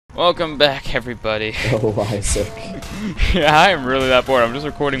Welcome back, everybody. Oh, Isaac. Yeah, I am really that bored. I'm just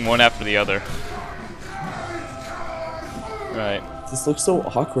recording one after the other. Right. This looks so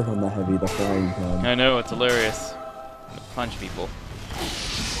awkward on the heavy, the frying pan. I know, it's hilarious. I'm gonna punch people.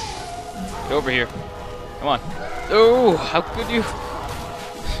 Get over here. Come on. Oh, how could you?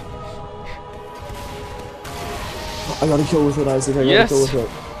 I got a kill with it, Isaac. I got a kill with it.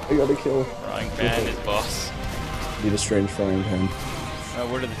 I got a kill. Frying pan is boss. Need a strange frying pan.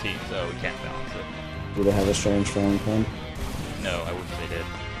 What are the teams? Oh, we can't balance it. Do they have a strange frying pan? No, I wish they did.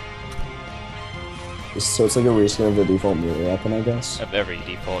 So it's like a reskin of the default melee weapon, I guess? Of every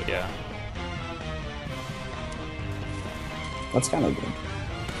default, yeah. That's kind of good.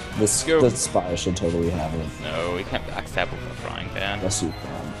 This spy should totally have it. No, we can't backstab with a frying pan. Unless you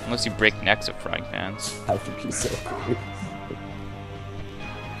can. Unless you break necks with frying pans. Have to be so great.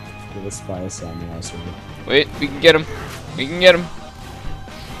 Give a spy a samurai sword. Wait, we can get him. We can get him.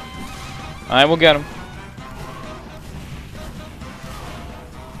 I will get him.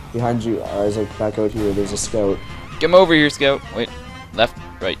 Behind you, Isaac, back out here, there's a scout. Get him over here, Scout. Wait, left,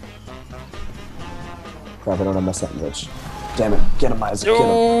 right. Crap, I don't have my sandwich. Damn it, get him, Isaac, get him.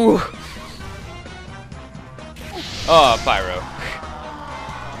 Oh, Pyro.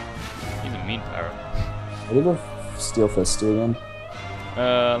 He's a mean Pyro. What did the Steel Fist do again?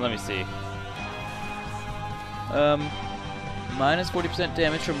 Let me see. Minus 40%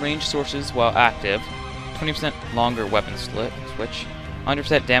 damage from ranged sources while active. 20% longer weapon switch.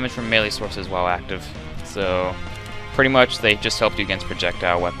 100% damage from melee sources while active. So, pretty much they just helped you against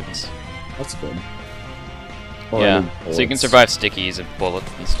projectile weapons. That's good. Yeah, so you can survive stickies and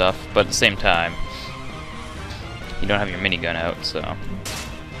bullets and stuff, but at the same time, you don't have your minigun out, so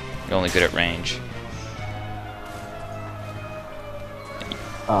you're only good at range.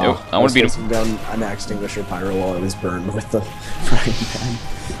 Oh, I want to beat him down an extinguisher pyro while I was burned with the frying pan.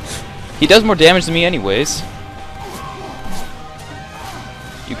 He does more damage than me anyways.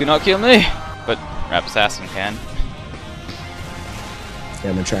 You cannot kill me, but Rap Assassin can. Yeah,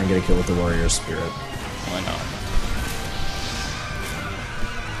 I'm gonna try and get a kill with the warrior spirit. Why not?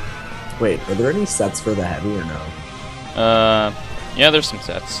 Wait, are there any sets for the heavy or no? Yeah, there's some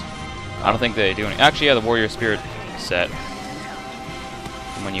sets. I don't think they do any. Actually, yeah, the warrior spirit set.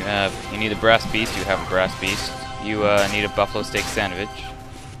 When you need a brass beast, you have a brass beast. You need a buffalo steak sandwich.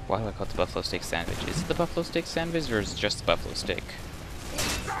 Why do I call it the buffalo steak sandwich? Is it the buffalo steak sandwich or is it just the buffalo steak?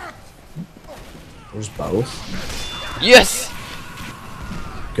 There's both. Yes!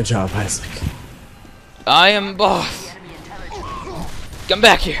 Good job, Isaac. I am boss. Come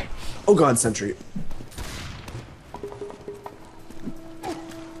back here. Oh god, sentry.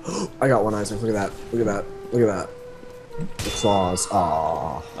 I got one, Isaac. Look at that. Look at that. Look at that. The claws.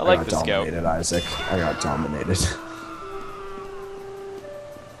 Aww. I like got the scout. dominated, Isaac. I got dominated.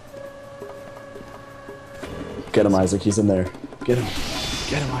 Get him, Isaac. He's in there. Get him.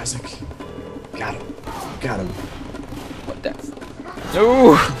 Get him, Isaac. Got him. Got him. What the?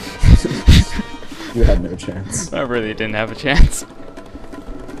 No! You had no chance. I really didn't have a chance.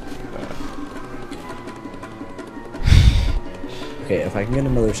 Okay, if I can get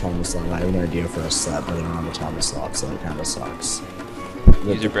another Thomas Lock, I have an idea for a set, but I don't have a Thomas Lock, so it kind of sucks.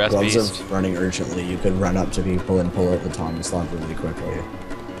 Use your brass gloves beast. of running urgently, you could run up to people and pull out the Thomas Lock really quickly.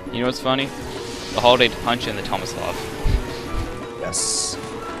 You know what's funny? The holiday punch and the Tomislav. Yes.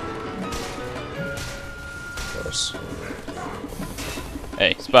 Of course.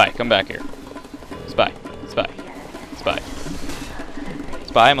 Hey, Spy, come back here. Spy, Spy, Spy.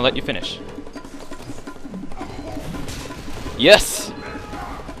 Spy, I'm gonna let you finish. Yes!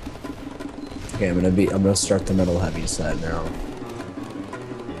 Okay, I'm gonna start the metal heavy set now.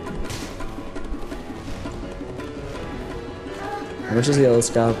 How much is the yellow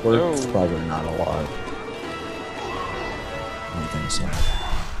scout worth? Oh. It's probably not a lot. I don't think so.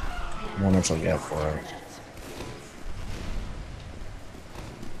 How much I'll get for it.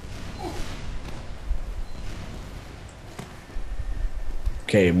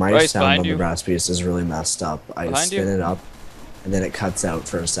 Okay, my Right, sound on the you. brass piece is really messed up. I Behind spin you. it up, and then it cuts out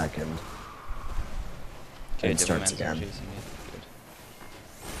for a second. Okay, And starts Devilman's again. chasing me. Good.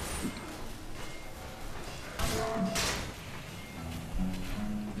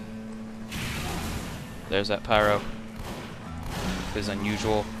 There's that pyro. His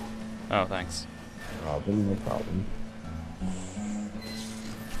unusual. Oh, thanks. Problem, no problem.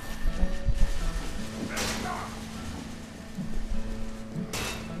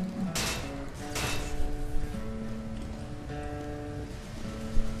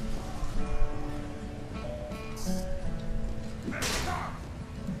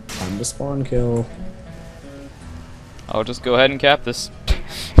 Time to spawn kill. I'll just go ahead and cap this.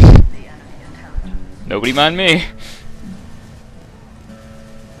 Nobody mind me.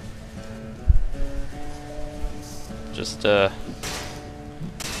 Just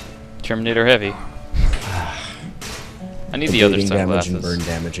Terminator heavy. I need the other damage and sunglasses. burn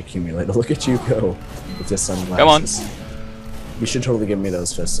damage accumulator. Look at you go with your sunglasses. Come on. You should totally give me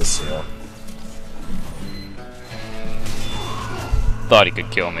those fists of steel. Thought he could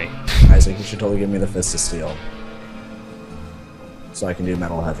kill me. Isaac, you should totally give me the fist of steel. So I can do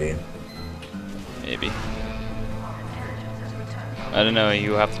metal heavy. Maybe. I don't know,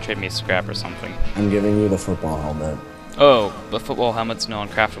 you have to trade me a scrap or something. I'm giving you the football helmet. Oh, the football helmet's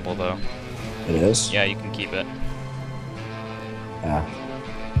non-craftable though. It is? Yeah, you can keep it. Yeah.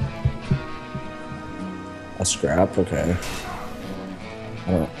 A scrap? Okay.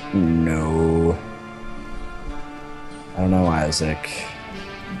 I don't know. I don't know, Isaac.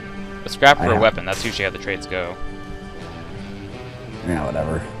 A scrap for a weapon, that's usually how the trades go. Yeah,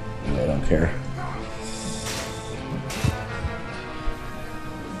 whatever. I don't care.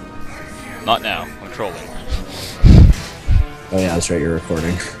 Not now, I'm trolling. Oh yeah, that's right, you're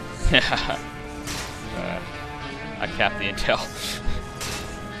recording. I capped the intel.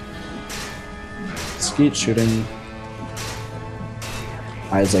 Skeet shooting.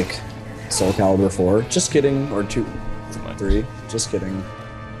 Isaac. Soul Calibur 4. Just kidding. Or 2. 3. Just kidding.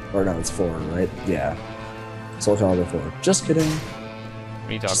 Or no, it's 4, right? Yeah. Soul Calibur 4. Just kidding. What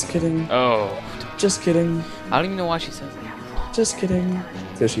are you talking Just kidding. Oh. Just kidding. I don't even know why she says that. Just kidding.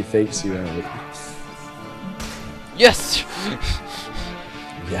 Because she fakes you out. Yes!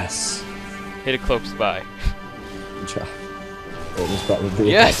 Yes. Hit a cloak spy. Good job. It was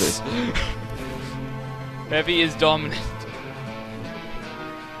probably yes! Heavy is dominant.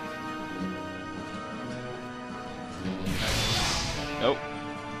 Nope.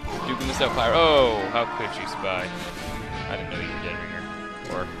 Duking this out fire. Oh, how could you, spy? I didn't know you were dead, Ringer.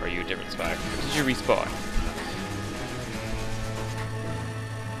 Or are you a different spy? Did you respawn?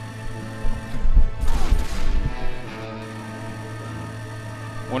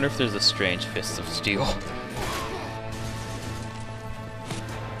 Wonder if there's a strange fist of steel.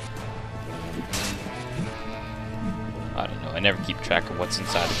 I don't know. I never keep track of what's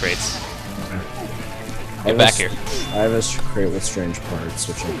inside the crates. Get back here. I have a crate with strange parts,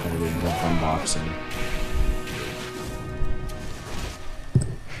 which I'll probably end up unboxing.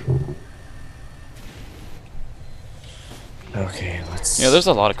 Okay, let's... Yeah, there's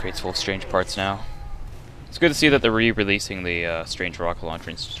a lot of crates full of strange parts now. It's good to see that they're re-releasing the strange rocket launcher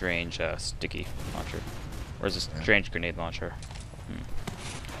and strange sticky launcher. Or is it strange grenade launcher?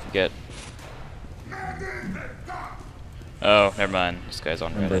 Forget. Oh, never mind. This guy's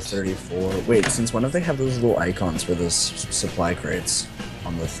on Number Reddit. 34. Wait, since when do they have those little icons for those supply crates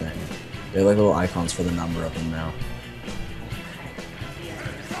on the thing? They have like little icons for the number of them now.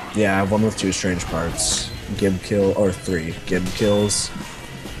 Yeah, I have one with 2 strange parts. Gib kill, or 3. Gib kills.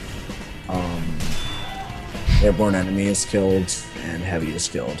 Airborne enemy is killed, and heavy is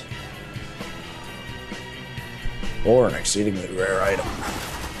killed. Or an exceedingly rare item.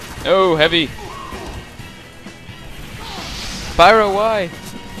 Oh, heavy! Pyro, why?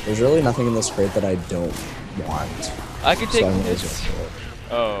 There's really nothing in this crate that I don't want. I could take so I'm this. always gonna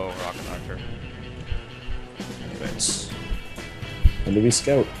Oh, rocket launcher. Anyways. When do we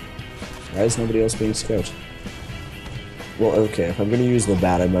scout? Why is nobody else being scout? Well, okay, if I'm gonna use the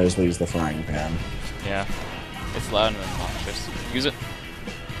bat, I might as well use the frying pan. Yeah. It's loud and obnoxious. Use it.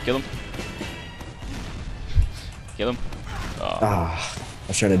 Kill him. Kill him. Oh. Ah, I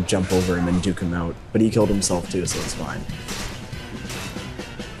was trying to jump over him and duke him out, but he killed himself too, so it's fine.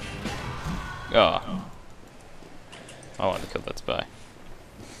 Oh. I wanted to kill that spy.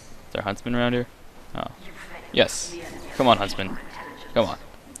 Is there a huntsman around here? Oh. Yes. Come on, huntsman. Come on.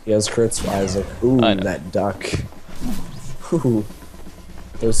 He has crits, Isaac. Ooh, I know. that duck. Ooh.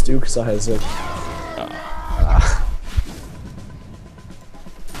 Those dukes, Isaac. Oh. Ah.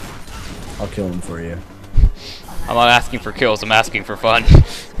 I'll kill him for you. I'm not asking for kills, I'm asking for fun.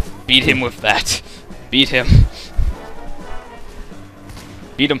 Beat him with that. Beat him.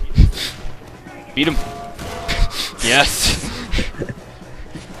 Beat him. Beat him. Yes.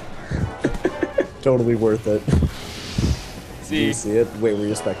 Totally worth it. Did See. you see it? Wait, were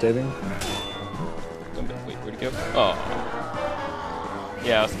you spectating? Wait, where'd he go? Oh.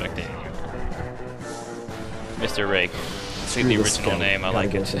 Yeah, I was spectating you. Mr. Rake. See the original name, I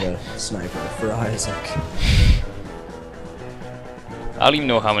like it. For the sniper for Isaac. I don't even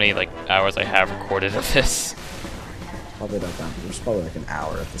know how many hours I have recorded of this. Probably not that. There's probably like an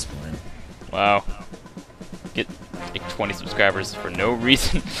hour at this point. Wow. Get like 20 subscribers for no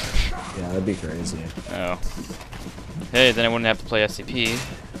reason. Yeah, that'd be crazy. Oh. Hey, then I wouldn't have to play SCP.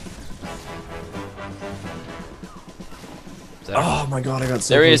 Is that Oh my god, I got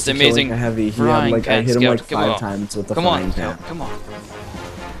so there close is to amazing killing a heavy. He frying had, like, I pan hit him like scout. Come 5 on. times with the Come frying on, pan. come on.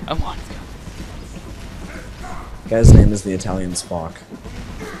 Come on. Guy's name is the Italian Spock.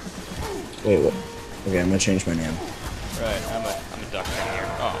 Wait, what? Okay, I'm gonna change my name. Right, I'm a duck in here.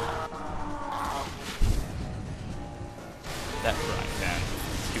 Oh. That frying pan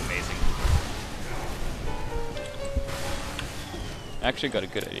is too amazing. Actually got a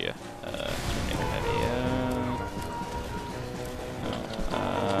good idea. Make it heavy.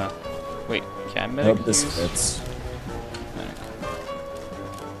 Wait, can medic Nope, this use? fits. Medic.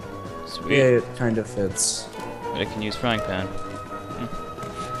 Sweet. Yeah, it kind of fits. Medic can use frying pan.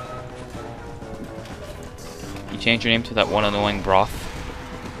 You change your name to that one annoying broth.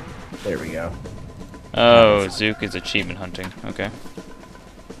 There we go. Oh, Zook is achievement hunting. Okay.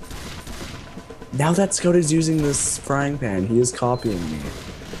 Now that Scout is using this frying pan, he is copying me.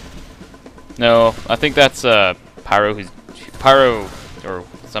 No, I think that's Pyro or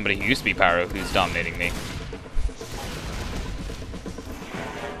somebody who used to be Pyro who's dominating me.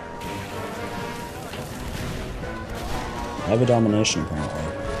 I have a domination apparently.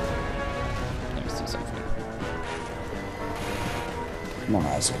 Let me see something. Come on,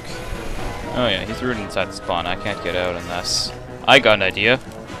 Isaac. Oh yeah, he's rooted inside the spawn. I can't get out unless I got an idea.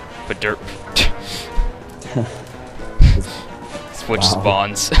 But derp. Switch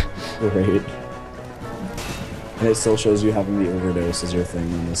spawns. Great. And it still shows you having the overdose as your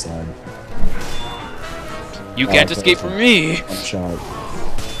thing on the side. You can't escape from me! One shot.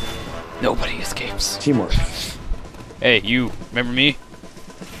 Nobody escapes. Teamwork. Hey, you, remember me?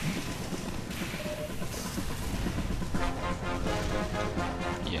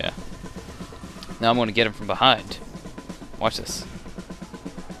 Yeah. Now I'm gonna get him from behind. Watch this.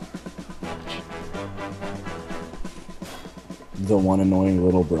 The one annoying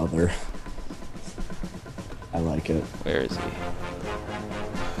little brother. I like it. Where is he?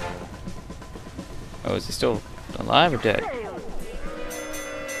 Oh, is he still alive or dead?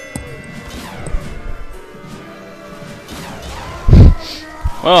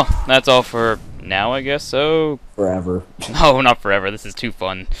 Well, that's all for now, I guess. So, Forever. no, not forever. This is too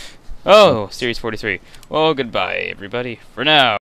fun. Oh, Series 43. Well, goodbye, everybody. For now.